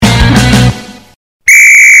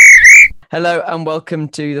Hello and welcome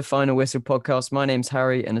to the Final Whistle podcast. My name's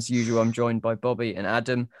Harry, and as usual, I'm joined by Bobby and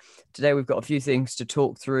Adam. Today, we've got a few things to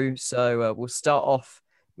talk through. So we'll start off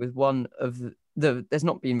with one of there's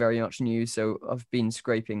not been very much news, so I've been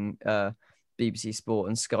scraping BBC Sport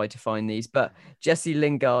and Sky to find these. But Jesse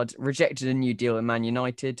Lingard rejected a new deal at Man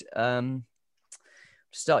United. To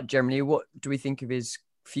start generally, what do we think of his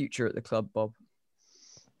future at the club, Bob?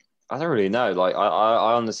 I don't really know.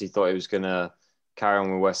 I honestly thought he was going to carry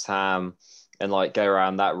on with West Ham and go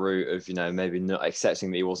around that route of, maybe not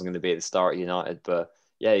accepting that he wasn't going to be at the start at United. But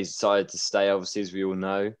yeah, he's decided to stay, obviously, as we all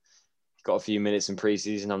know. He got a few minutes in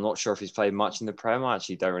pre-season. I'm not sure if he's played much in the Prem. I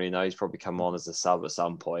actually don't really know. He's probably come on as a sub at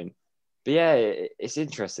some point. But yeah, it's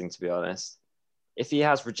interesting, to be honest. If he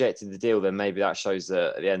has rejected the deal, then maybe that shows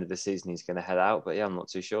that at the end of the season he's going to head out. But yeah, I'm not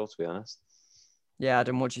too sure, to be honest. Yeah,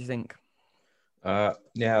 Adam, what do you think?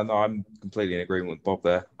 I'm completely in agreement with Bob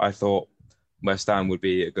there. I thought West Ham would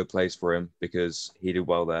be a good place for him because he did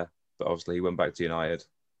well there, but obviously he went back to United,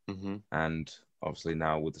 and obviously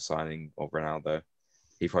now with the signing of Ronaldo,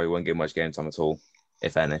 he probably won't get much game time at all,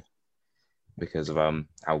 if any, because of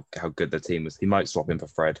how good the team is. He might swap in for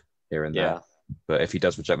Fred here and there, but if he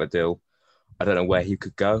does reject the deal, I don't know where he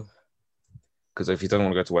could go, because if he doesn't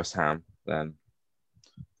want to go to West Ham, then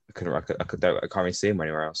I can't really see him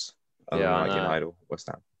anywhere else. United or West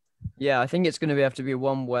Ham. Yeah, I think it's going to have to be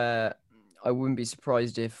one where I wouldn't be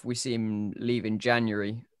surprised if we see him leave in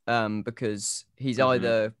January, because he's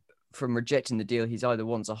either, from rejecting the deal, he's either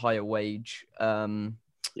wants a higher wage, than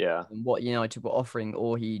what United were offering,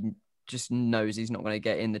 or he just knows he's not going to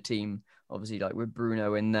get in the team, obviously, like with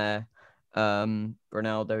Bruno in there,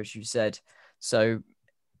 Ronaldo, as you said. So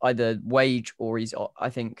either wage or I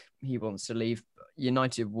think he wants to leave.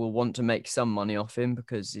 United will want to make some money off him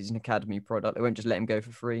because he's an academy product. They won't just let him go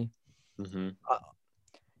for free.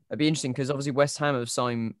 It'd be interesting because obviously West Ham have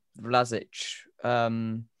signed Vlasic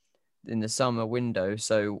in the summer window,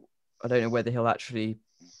 so I don't know whether he'll actually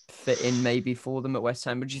fit in maybe for them at West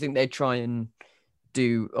Ham. But do you think they'd try and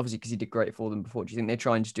do, obviously because he did great for them before, do you think they'd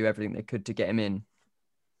try and just do everything they could to get him in?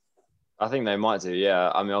 I think they might do,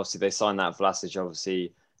 yeah. I mean, obviously they signed that Vlasic,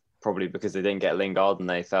 obviously, probably because they didn't get Lingard and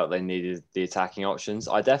they felt they needed the attacking options.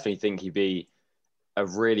 I definitely think he'd be a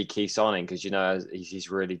really key signing because,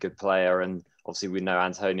 he's a really good player. And obviously we know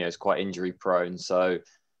Antonio is quite injury prone. So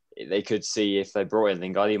they could see if they brought in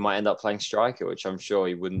Lingard, he might end up playing striker, which I'm sure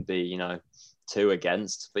he wouldn't be, too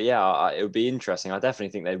against. But yeah, it would be interesting. I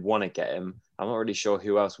definitely think they'd want to get him. I'm not really sure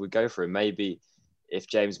who else would go for him. Maybe if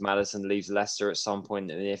James Maddison leaves Leicester at some point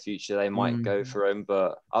in the near future, they might go for him.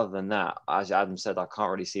 But other than that, as Adam said, I can't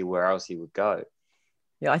really see where else he would go.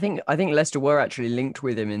 Yeah, I think Leicester were actually linked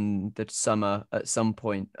with him in the summer at some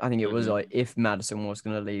point. I think it was like if Maddison was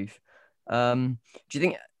going to leave. Do you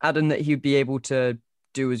think, Adam, that he'd be able to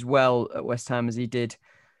do as well at West Ham as he did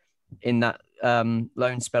in that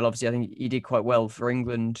loan spell? Obviously, I think he did quite well for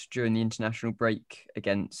England during the international break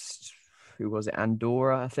against, who was it,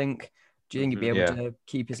 Andorra, I think. Do you think he'd be able to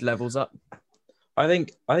keep his levels up? I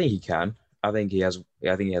think he can. I think he has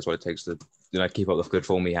what it takes to keep up the good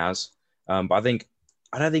form he has. But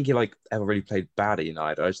I don't think he ever really played bad at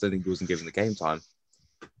United. I just don't think he wasn't given the game time.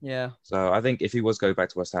 Yeah. So I think if he was going back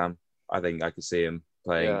to West Ham, I think I could see him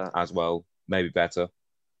playing as well, maybe better.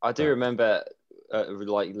 I do remember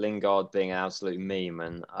Lingard being an absolute meme,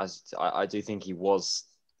 and I do think he was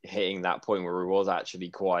hitting that point where he was actually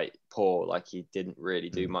quite poor. Like he didn't really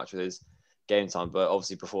do much with his game time, but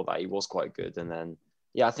obviously before that he was quite good. And then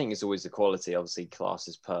I think it's always the quality. Obviously class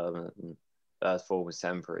is permanent and form is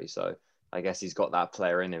temporary, so I guess he's got that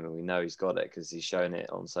player in him, and we know he's got it because he's shown it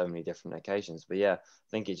on so many different occasions. But yeah, I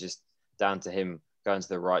think it's just down to him going to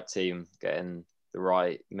the right team, getting the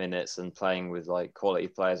right minutes and playing with quality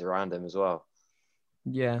players around him as well.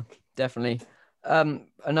 Yeah, definitely.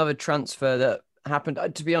 Another transfer that happened,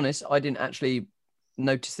 to be honest, I didn't actually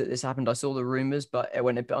notice that this happened. I saw the rumours, but it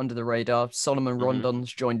went a bit under the radar. Solomon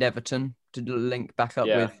Rondon's joined Everton to link back up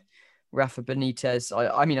with Rafa Benitez.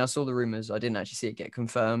 I saw the rumours. I didn't actually see it get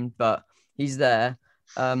confirmed, but he's there.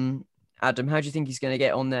 Adam, how do you think he's going to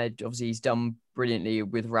get on there? Obviously, he's done brilliantly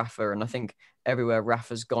with Rafa, and I think everywhere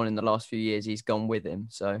Rafa's gone in the last few years, he's gone with him.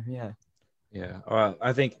 So, yeah. Yeah, well,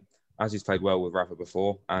 I think as he's played well with Rafa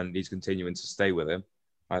before, and he's continuing to stay with him,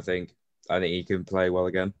 I think he can play well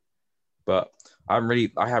again. But I haven't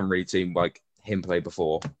really seen him play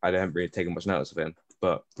before. I haven't really taken much notice of him.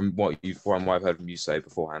 But from what I've heard from you say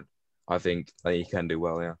beforehand, I think he can do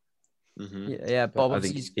well. Yeah. Yeah, Bob.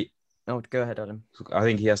 Go ahead, Adam. I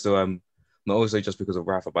think he has to not also just because of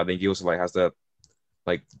Rafa, but I think he also has to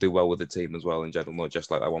do well with the team as well in general, not just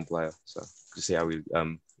that one player. So to see how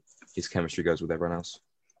his chemistry goes with everyone else.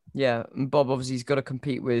 Yeah, and Bob obviously he's got to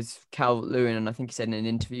compete with Calvert-Lewin, and I think he said in an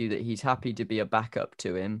interview that he's happy to be a backup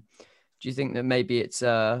to him. Do you think that maybe it's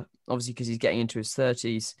obviously because he's getting into his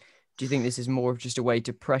 30s? Do you think this is more of just a way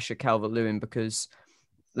to pressure Calvert-Lewin because,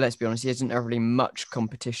 let's be honest, he hasn't really much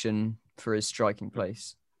competition for his striking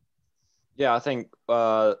place? Yeah, I think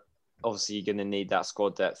obviously you're going to need that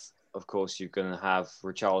squad depth. Of course, you're going to have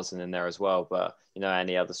Richarlison in there as well, but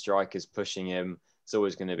any other strikers pushing him, it's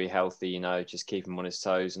always going to be healthy. Just keep him on his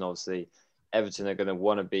toes. And obviously, Everton are going to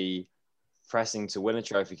want to be pressing to win a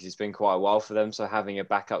trophy because it's been quite a while for them. So having a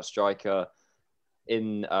backup striker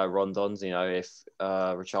in Rondon, if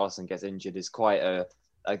Richarlison gets injured, is quite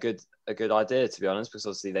a good idea, to be honest, because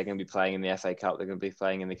obviously they're going to be playing in the FA Cup, they're going to be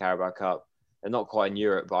playing in the Carabao Cup. They're not quite in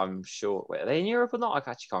Europe, but I'm sure. Wait, are they in Europe or not?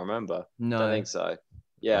 I actually can't remember. No, don't think so.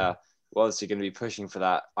 Yeah, well, obviously going to be pushing for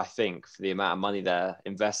that. I think for the amount of money they're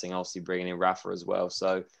investing, obviously bringing in Rafa as well.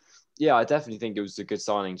 So, yeah, I definitely think it was a good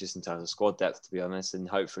signing just in terms of squad depth, to be honest, and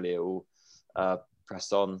hopefully it will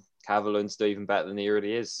press on Calvert-Lewin to do even better than he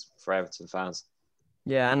already is for Everton fans.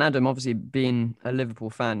 Yeah, and Adam, obviously being a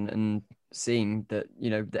Liverpool fan and seeing that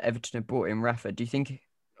that Everton have brought in Rafa, do you think?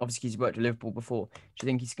 Obviously, he's worked at Liverpool before. Do you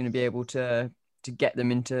think he's going to be able to get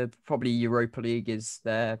them into probably Europa League is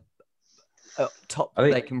their top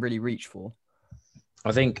they can really reach for?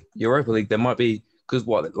 I think Europa League, there might be, because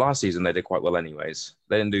last season they did quite well anyways.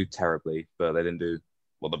 They didn't do terribly, but they didn't do,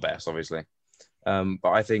 the best, obviously. But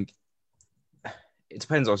I think it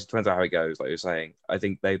depends, obviously, depends on how it goes, like you're saying. I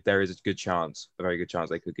think there is a very good chance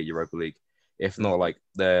they could get Europa League. If not, I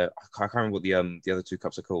can't remember what the other two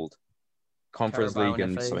cups are called. Conference Carabao League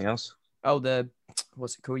and something else. Oh,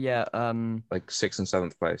 what's it called? Yeah, like 6th and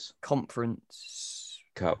 7th place. Conference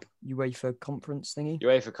Cup. UEFA Conference thingy.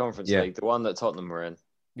 UEFA Conference League, the one that Tottenham were in.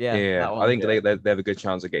 Yeah. I think they have a good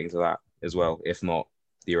chance of getting to that as well, if not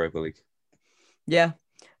the Europa League. Yeah.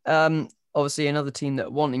 Obviously, another team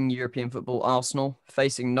that wanting European football, Arsenal,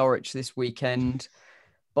 facing Norwich this weekend.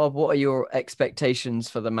 Bob, what are your expectations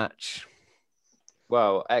for the match?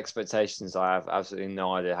 Well, expectations, I have absolutely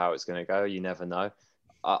no idea how it's going to go. You never know.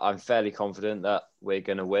 I'm fairly confident that we're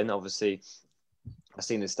going to win. Obviously, I've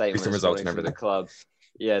seen the statement for the club.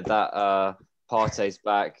 Yeah, that Partey's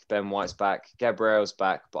back, Ben White's back, Gabriel's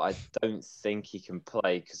back, but I don't think he can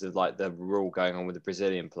play because of the rule going on with the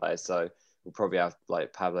Brazilian players. So we'll probably have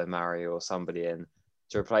Pablo Mari or somebody in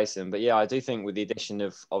to replace him. But yeah, I do think with the addition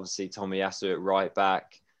of obviously Tomiyasu at right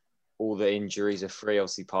back, all the injuries are free.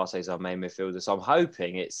 Obviously, Partey's our main midfielder. So I'm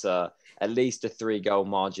hoping it's at least a 3-goal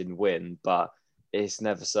margin win, but it's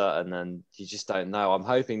never certain and you just don't know. I'm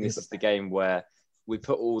hoping this is the game where we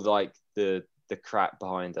put all the crap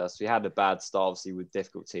behind us. We had a bad start, obviously, with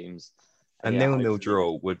difficult teams. And 0-0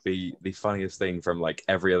 draw would be the funniest thing from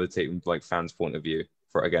every other team, fans' point of view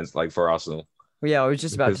for Arsenal. Well, yeah, I was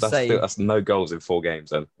just about to say that's no goals in 4 games,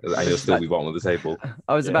 then, and you'll still be bottom of the table.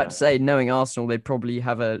 I was about to say, knowing Arsenal, they'd probably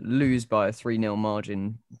have a lose by a 3-0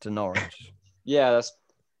 margin to Norwich. Yeah,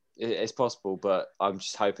 it's possible, but I'm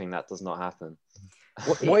just hoping that does not happen.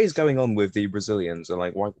 What is going on with the Brazilians? And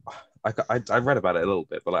why? I read about it a little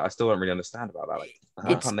bit, but I still don't really understand about that.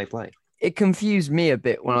 How can't they play? It confused me a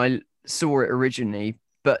bit when I saw it originally,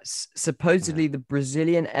 but supposedly the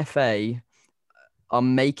Brazilian FA are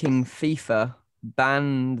making FIFA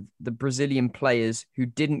ban the Brazilian players who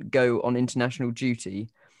didn't go on international duty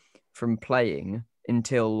from playing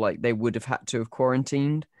until they would have had to have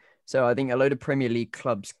quarantined. So I think a load of Premier League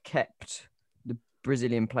clubs kept the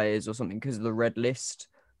Brazilian players or something because of the red list.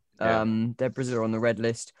 Yeah. They're Brazil on the red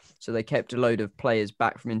list, so they kept a load of players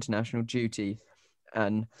back from international duty.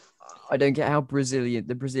 And I don't get how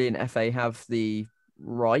the Brazilian FA have the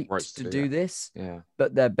right to do this. Yeah.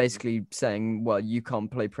 But they're basically saying, well, you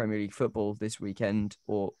can't play Premier League football this weekend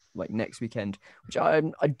or next weekend, which I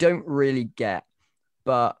don't really get.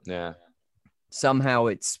 But yeah, somehow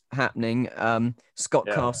it's happening. Scott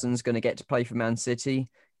Carson's going to get to play for Man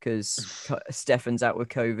City because Stefan's out with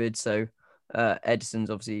COVID, so Edison's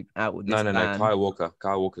obviously out with this ban. No.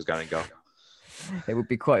 Kyle Walker's going to go. It would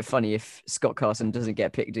be quite funny if Scott Carson doesn't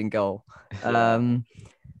get picked in goal.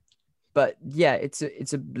 But yeah, it's a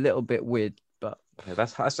little bit weird. But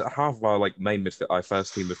that's half of our main midfield, our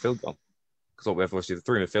first team midfield gone. Because we have obviously the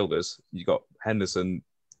 3 midfielders. You got Henderson,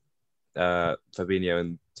 Fabinho,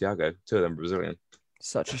 and Thiago. 2 of them Brazilian.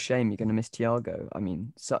 Such a shame you're going to miss Thiago. I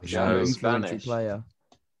mean, such an influential player.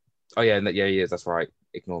 Oh yeah, he is. That's right.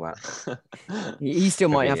 Ignore that. He still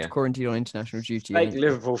might have to quarantine on international duty. Fake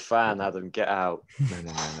Liverpool fan, Adam, get out.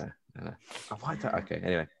 No. I like that. Okay,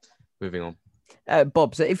 anyway, moving on.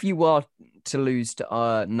 Bob, so if you were to lose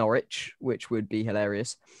to Norwich, which would be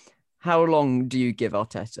hilarious, how long do you give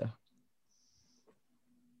Arteta?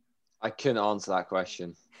 I couldn't answer that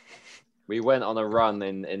question. We went on a run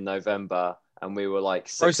in November, and we were like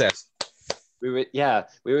process. We were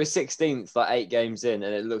 16th, like 8 games in,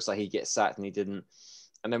 and it looks like he'd get sacked, and he didn't.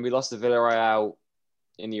 And then we lost to Villarreal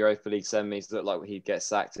in the Europa League semis. It looked like he'd get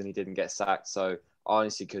sacked, and he didn't get sacked. So I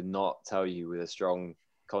honestly could not tell you with a strong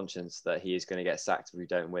conscience that he is going to get sacked if we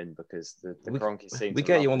don't win, because the Kroenkes seem. We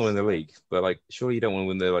get you want to win the league, but like surely you don't want to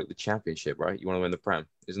win the championship, right? You want to win the Prem.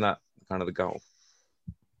 Isn't that kind of the goal?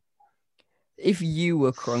 If you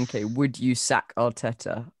were Kroenke, would you sack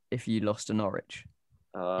Arteta if you lost to Norwich?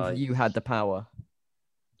 If you had the power?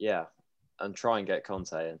 Yeah, and try and get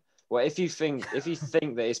Conte in. Well, if you think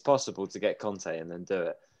that it's possible to get Conte in, then do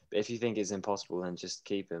it. But if you think it's impossible, then just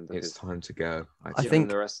keep him. Because It's time to go. I think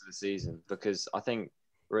the rest of the season, because I think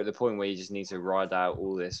we're at the point where you just need to ride out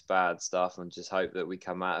all this bad stuff and just hope that we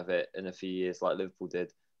come out of it in a few years like Liverpool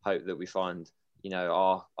did. Hope that we find,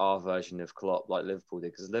 our version of Klopp like Liverpool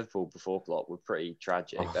did, because Liverpool before Klopp were pretty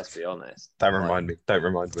tragic. Let's be honest. Don't remind me. That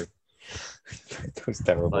was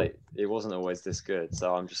terrible. Like, it wasn't always this good.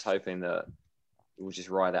 So I'm just hoping that we'll just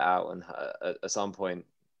ride it out, and at some point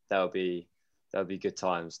there'll be good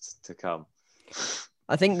times to come.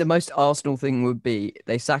 I think the most Arsenal thing would be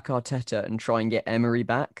they sack Arteta and try and get Emery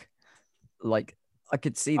back. Like, I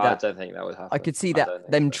could see that. I don't think that would happen. I could see that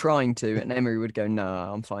them trying to, and Emery would go, "No,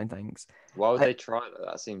 I'm fine, thanks." Why would they try that?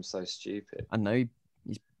 That seems so stupid. I know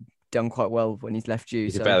he's done quite well when he's left you.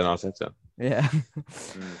 He's better than Arteta. Yeah.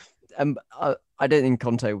 I don't think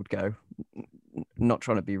Conte would go. Not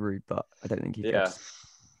trying to be rude, but I don't think he'd go.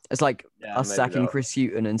 It's like us sacking Chris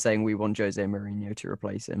Hughton and saying we want Jose Mourinho to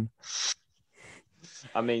replace him.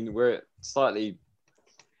 I mean, we're slightly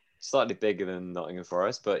bigger than Nottingham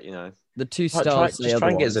Forest, but the two stars. Try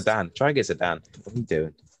and get Zidane. What are you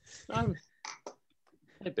doing?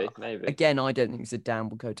 Maybe. Again, I don't think Zidane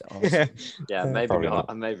will go to Arsenal. Yeah, maybe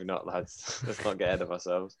not. Maybe not, lads. Let's not get ahead of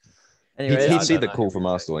ourselves. Anyway, he'd see the call from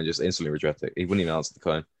Arsenal and just instantly reject it. He wouldn't even answer the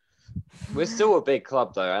phone. We're still a big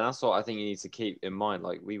club, though, and that's what I think you need to keep in mind.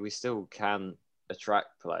 Like, we still can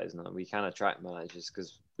attract players, and we can attract managers,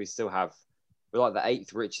 because we're like the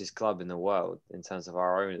 8th richest club in the world in terms of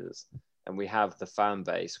our owners, and we have the fan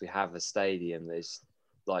base, we have the stadium. There's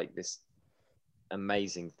like this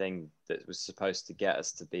amazing thing that was supposed to get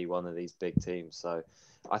us to be one of these big teams. So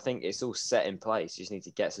I think it's all set in place. You just need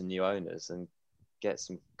to get some new owners and get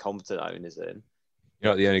some competent owners in.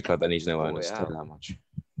 You're not the only club that needs new owners. Tell you that much.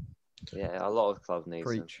 Yeah, a lot of clubs need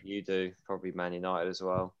them. You do, probably Man United as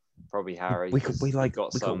well. Probably Harry. We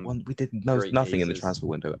did nothing in the transfer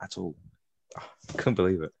window at all. I couldn't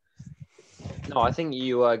believe it. No, I think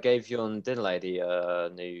you gave your dinner lady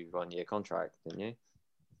a new 1-year contract, didn't you?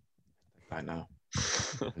 I know.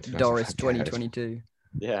 Doris 2022.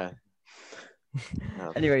 Yeah.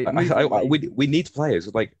 Anyway, we need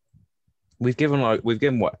players. Like, we've given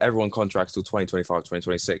everyone contracts till 2025,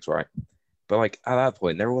 2026, right? But like at that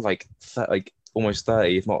point, they're all like almost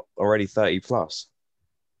 30, if not already 30 plus.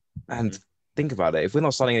 And think about it: if we're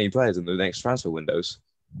not signing any players in the next transfer windows,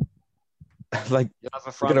 like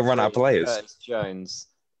we're gonna run out of players. Curtis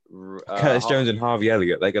Jones and Harvey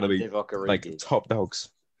Elliott, they're gonna be like top dogs.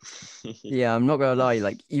 Yeah, I'm not gonna lie.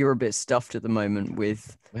 like, you're a bit stuffed at the moment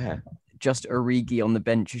with just Origi on the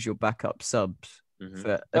bench as your backup subs.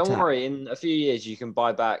 Don't worry, in a few years you can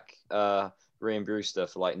buy back Ryan Brewster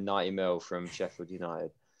for like 90 mil from Sheffield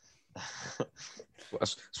United.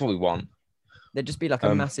 That's what we want. There'd just be like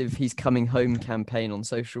a massive "he's coming home" campaign on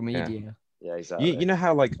social media. Yeah, exactly. You know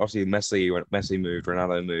how, like, obviously Messi moved,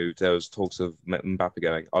 Ronaldo moved. There was talks of Mbappe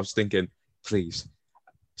going. I was thinking, please,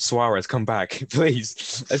 Suarez, come back,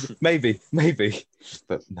 please. maybe.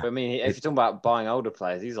 But no. I mean, if you're talking about buying older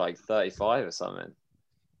players, he's like 35 or something.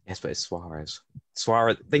 Yes, but it's Suarez.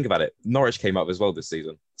 Think about it. Norwich came up as well this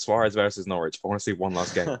season. Suarez versus Norwich. I want to see one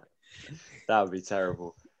last game. That would be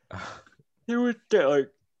terrible. He would get like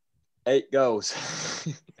 8 goals.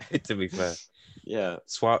 To be fair. Yeah.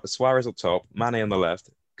 Suarez up top, Mane on the left,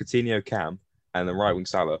 Coutinho, Cam, and then right wing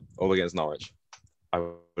Salah, all against Norwich. I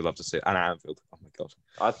would love to see it. And at Anfield. Oh my God.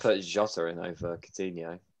 I'd put Jota in over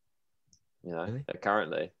Coutinho. Really?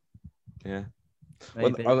 Currently. Yeah.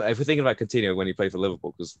 Well, if we're thinking about Coutinho when he played for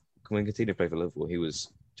Liverpool, because when Coutinho played for Liverpool, he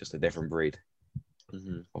was just a different breed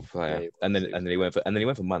of player. Yeah, and then he went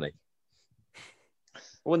for money.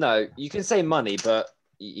 Well, no, you can say money, but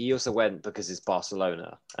he also went because it's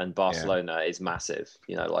Barcelona, and Barcelona is massive.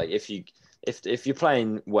 Like if you're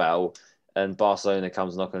playing well, and Barcelona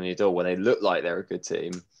comes knocking on your door when they look like they're a good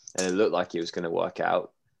team and it looked like it was going to work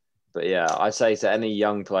out. But yeah, I'd say to any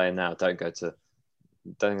young player now, don't go to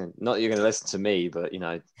not you're going to listen to me, but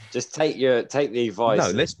just take the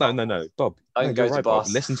advice. No, Bob. Don't go to Barca.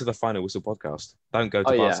 Listen to the Final Whistle podcast. Don't go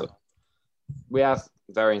to Barca. Yeah. We have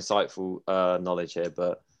very insightful knowledge here,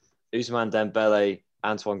 but Ousmane Dembele,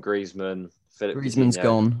 Antoine Griezmann, Philippe Griezmann's Coutinho,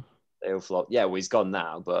 gone. They all flop. Yeah, well, he's gone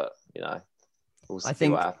now, but we'll see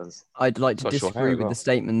what happens. I'd like to disagree with the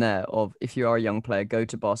statement there of if you are a young player, go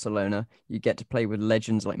to Barcelona. You get to play with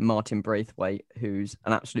legends like Martin Braithwaite, who's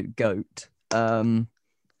an absolute goat. I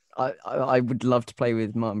would love to play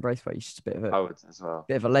with Martin Braithwaite. He's just a bit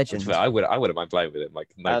of a legend. I wouldn't mind playing with him.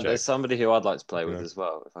 Like, no joke. There's somebody who I'd like to play with as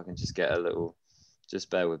well. If I can just get a little, just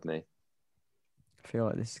bear with me. I feel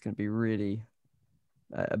like this is going to be really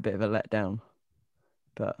a bit of a letdown,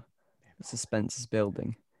 but the suspense is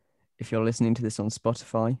building. If you're listening to this on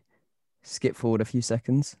Spotify, skip forward a few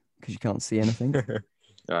seconds because you can't see anything. All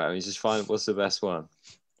right, let me just find what's the best one.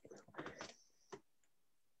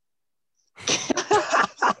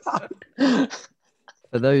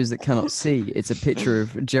 For those that cannot see, it's a picture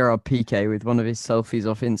of Gerard Pique with one of his selfies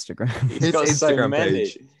off Instagram. He's got Instagram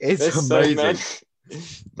page. It's amazing.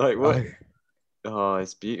 Like what? Oh,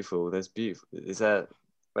 it's beautiful. There's beautiful. Is that?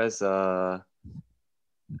 Where's the?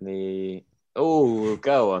 Oh,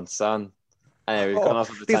 go on, son. Anyway, we've gone off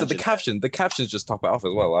of the tangent. The captions just top it off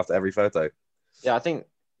as well after every photo. Yeah, I think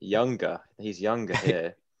younger. He's younger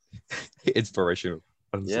here. Inspirational.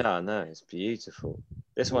 Honestly. Yeah, I know. It's beautiful.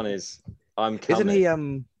 This one is. I'm coming.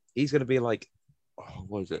 Isn't he? He's gonna be like. Oh,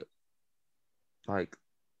 what is it? Like.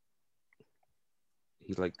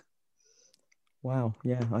 He's like. Wow.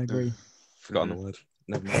 Yeah, I agree. Forgotten the word.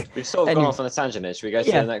 Never mind. We've sort of gone off on a tangent here. Should we go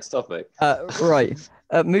to the next topic? Right.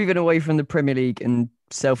 Moving away from the Premier League and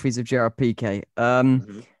selfies of Gerard Piqué.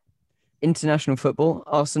 International football.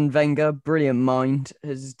 Arsene Wenger, brilliant mind,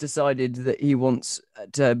 has decided that he wants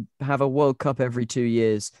to have a World Cup every 2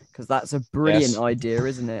 years because that's a brilliant idea,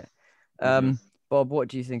 isn't it? Bob, what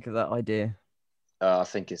do you think of that idea? I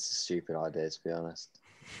think it's a stupid idea, to be honest.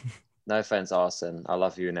 No offense, Arsene. I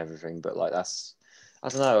love you and everything, but like that's, I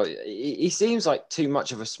don't know. He seems like too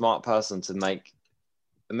much of a smart person to make.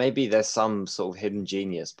 Maybe there's some sort of hidden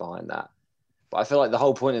genius behind that. But I feel like the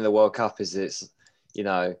whole point of the World Cup is it's,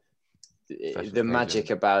 the magic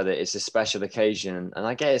about it. It's a special occasion. And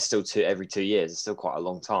I get it's still every 2 years. It's still quite a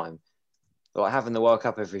long time. But like having the World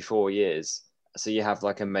Cup every 4 years. So you have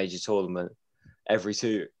like a major tournament every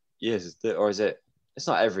 2 years. Or is it? It's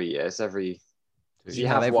not every year. It's every... So you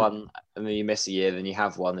have one and then you miss a year. Then you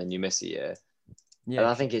have one and you miss a year. Yeah. And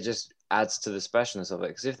I think it just adds to the specialness of it.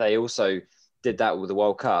 Because if they also did that with the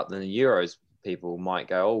World Cup, then the Euros people might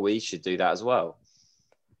go, oh, we should do that as well.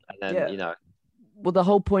 And then, Well, the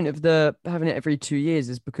whole point of having it every 2 years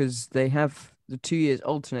is because they have the 2 years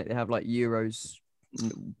alternate. They have like Euros,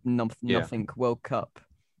 nothing, World Cup,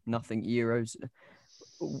 nothing, Euros.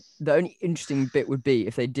 The only interesting bit would be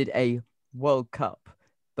if they did a World Cup,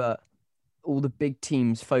 but all the big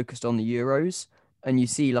teams focused on the Euros, and you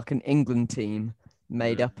see like an England team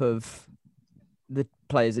made up of the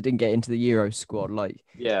players that didn't get into the Euro squad, like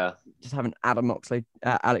just having Alex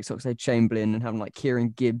Oxlade-Chamberlain and having like Kieran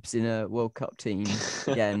Gibbs in a World Cup team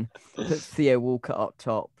again, put Theo Walcott up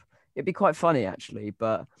top. It'd be quite funny actually,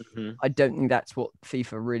 but I don't think that's what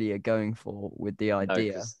FIFA really are going for with the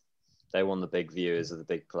idea. No, they want the big viewers of the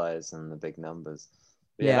big players and the big numbers.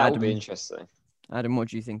 But that would be interesting. Adam, what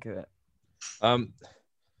do you think of it?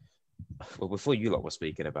 Well, before you lot were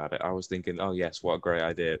speaking about it, I was thinking, oh yes, what a great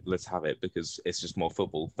idea. Let's have it because it's just more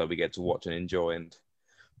football that we get to watch and enjoy.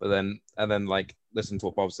 But then like listen to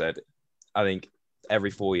what Bob said. I think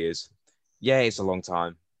every 4 years, it's a long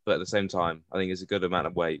time, but at the same time, I think it's a good amount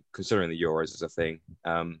of weight considering the Euros is a thing.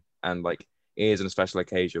 And like it is on a special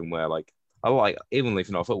occasion where like even if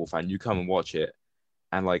you're not a football fan, you come and watch it,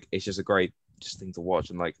 and like it's just a great thing to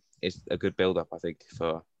watch, and like it's a good build up, I think,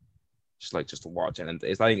 for just to watch it. And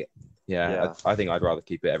it's like I think I'd rather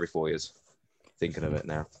keep it every 4 years. Thinking of it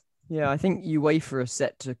now. Yeah, I think UEFA are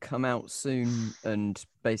set to come out soon and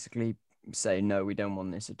basically say no, we don't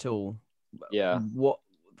want this at all. Yeah. What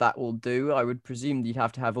that will do, I would presume you'd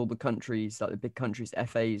have to have all the countries, like the big countries,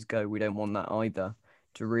 FAs go, we don't want that either,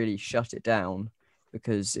 to really shut it down,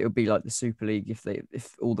 because it would be like the Super League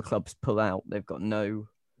if all the clubs pull out, they've got no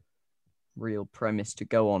real premise to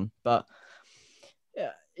go on. But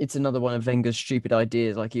yeah, it's another one of Wenger's stupid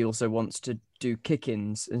ideas. Like he also wants to do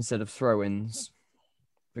kick-ins instead of throw-ins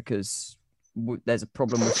because there's a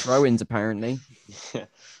problem with throw-ins apparently.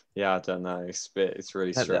 Yeah, I don't know. It's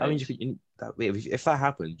really strange. I mean, if that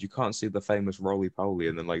happens, you can't see the famous roly-poly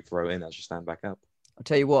and then like throw in as you stand back up. I'll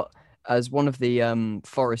tell you what, as one of the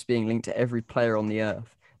forests being linked to every player on the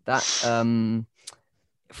earth, that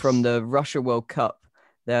from the Russia World Cup,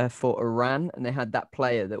 there for Iran, and they had that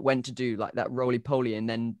player that went to do like that roly-poly and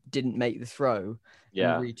then didn't make the throw.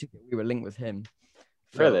 Yeah. And we were linked with him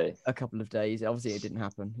for Really? a couple of days. Obviously, it didn't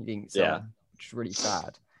happen. He didn't Yeah. sign, which is really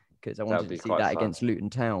sad because I That wanted would be to see quite that fun. against Luton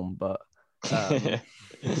Town, but that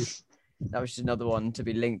was just another one to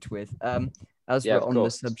be linked with. As Yeah, we're of on the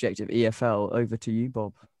course. subject of EFL, over to you,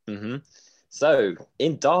 Bob. So,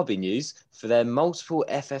 in Derby news, for their multiple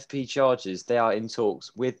FFP charges, they are in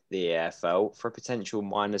talks with the EFL for a potential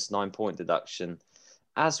 -9 point deduction,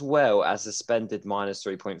 as well as a suspended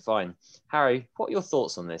 -3 point fine. Harry, what are your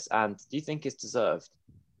thoughts on this, and do you think it's deserved?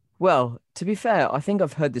 Well, to be fair, I think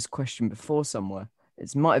I've heard this question before somewhere.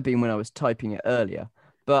 It might have been when I was typing it earlier,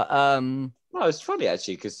 but No, it's funny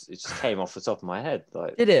actually because it just came off the top of my head.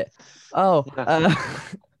 Like, did it? Oh,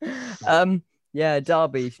 yeah. yeah,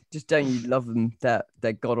 Derby. Just don't you love them?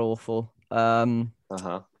 They're god awful.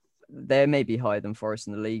 They may be higher than Forest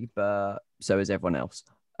in the league, but so is everyone else.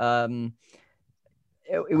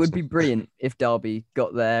 It would be brilliant if Derby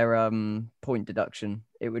got their point deduction.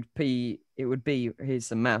 It would be here's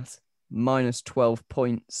some maths, -12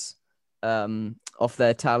 points off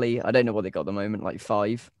their tally. I don't know what they got at the moment, like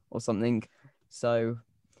 5 or something. So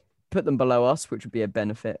put them below us, which would be a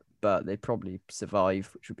benefit, but they'd probably survive,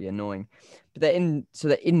 which would be annoying. But they're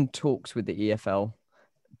in talks with the EFL,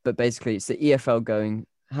 but basically it's the EFL going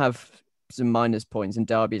have some minus points, and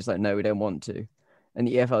Derby is like, no, we don't want to. And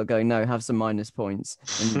the EFL going, no, have some minus points.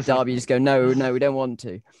 And Derby just go, no, we don't want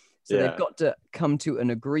to. So they've got to come to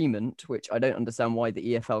an agreement, which I don't understand why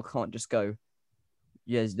the EFL can't just go,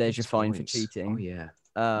 yes, there's your fine for cheating. Oh,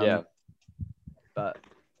 yeah. But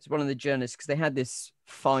it's one of the journalists, because they had this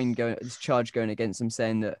charge going against them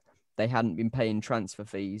saying that they hadn't been paying transfer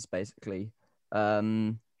fees, basically.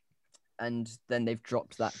 And then they've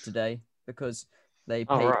dropped that today because they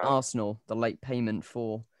paid Arsenal the late payment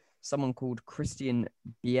for someone called Christian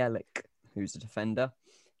Bielik, who's a defender.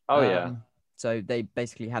 So they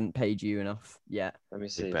basically hadn't paid you enough yet. Let me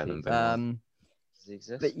see. Does he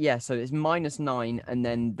exist? But yeah, so it's -9, and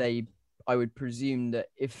then I would presume that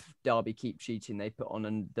if Derby keep cheating, they put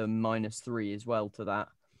on the -3 as well to that.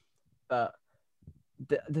 But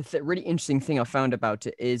the really interesting thing I found about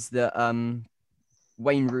it is that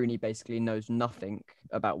Wayne Rooney basically knows nothing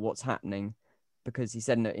about what's happening, because he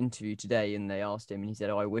said in an interview today, and they asked him, and he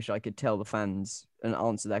said, I wish I could tell the fans and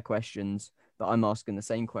answer their questions, but I'm asking the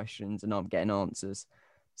same questions and I'm getting answers.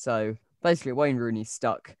 So basically Wayne Rooney's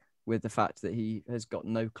stuck with the fact that he has got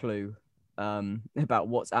no clue about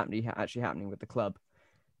what's actually happening with the club,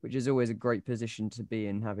 which is always a great position to be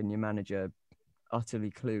in, having your manager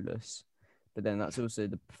utterly clueless. But then that's also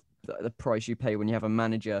the price you pay when you have a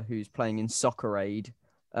manager who's playing in Soccer Aid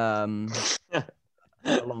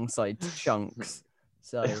alongside Chunks.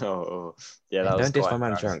 So that was don't diss my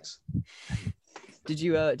man Chunks. Did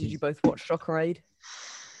you both watch Soccer Aid?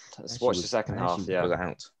 Let's watch the second half. Yeah, was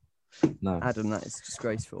out. No, Adam, that is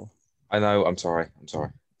disgraceful. I know. I'm sorry. It's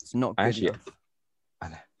not good enough. I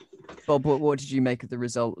know. Bob, what did you make of the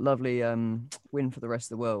result? Lovely win for the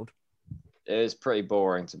rest of the world. It was pretty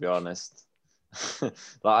boring, to be honest.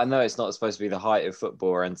 I know it's not supposed to be the height of football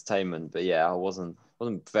or entertainment, but yeah, I wasn't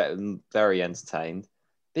very entertained.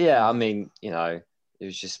 But yeah, I mean, it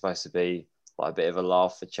was just supposed to be like a bit of a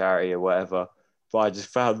laugh for charity or whatever. But I just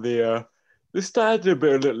found the standard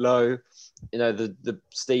a bit low. The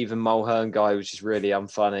Stephen Mulhern guy was just really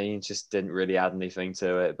unfunny and just didn't really add anything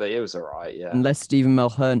to it. But it was all right, yeah. Unless Stephen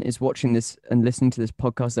Mulhern is watching this and listening to this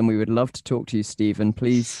podcast, then we would love to talk to you, Stephen.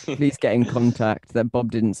 Please get in contact. That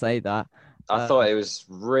Bob didn't say that. I thought it was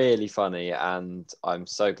really funny, and I'm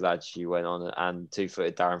so glad you went on and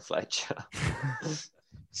two-footed Darren Fletcher.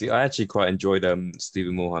 See, I actually quite enjoyed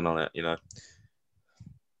Stephen Mulhern on it,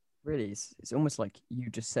 Really, it's almost like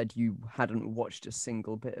you just said you hadn't watched a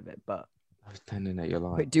single bit of it, but I was pretending that you're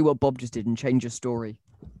lying. Wait, do what Bob just did and change your story.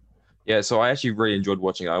 Yeah, so I actually really enjoyed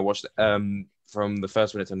watching it. I watched from the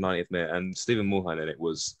first minute to 90th minute, and Stephen Mulhern in it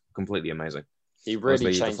was completely amazing. He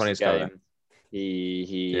really changed the game.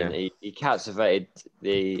 He captivated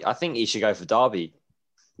I think he should go for Derby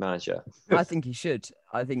manager. I think he should.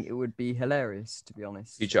 I think it would be hilarious, to be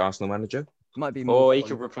honest. Future Arsenal manager? Might be more. Or he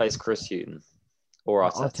could replace Chris Hughton or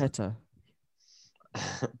Arteta.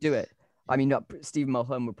 Do it. I mean, Stephen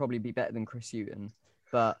Mulhern would probably be better than Chris Hughton,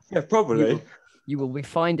 but yeah, probably. You will be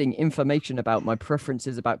finding information about my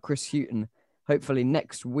preferences about Chris Hughton hopefully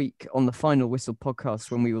next week on the Final Whistle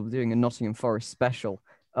podcast, when we will be doing a Nottingham Forest special.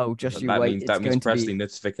 Oh, just you wait. That means press the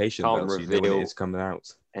notification bell so you know when it is coming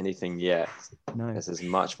out. Anything yet? No. There's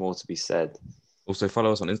much more to be said. Also,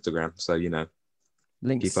 follow us on Instagram, so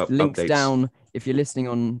links updates down if you're listening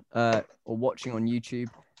on or watching on YouTube.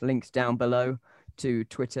 Links down below to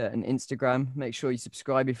Twitter and Instagram. Make sure you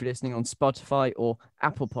subscribe if you're listening on Spotify or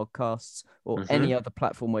Apple Podcasts or any other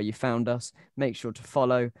platform where you found us. Make sure to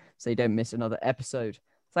follow so you don't miss another episode.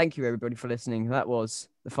 Thank you, everybody, for listening. That was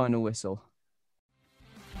The Final Whistle.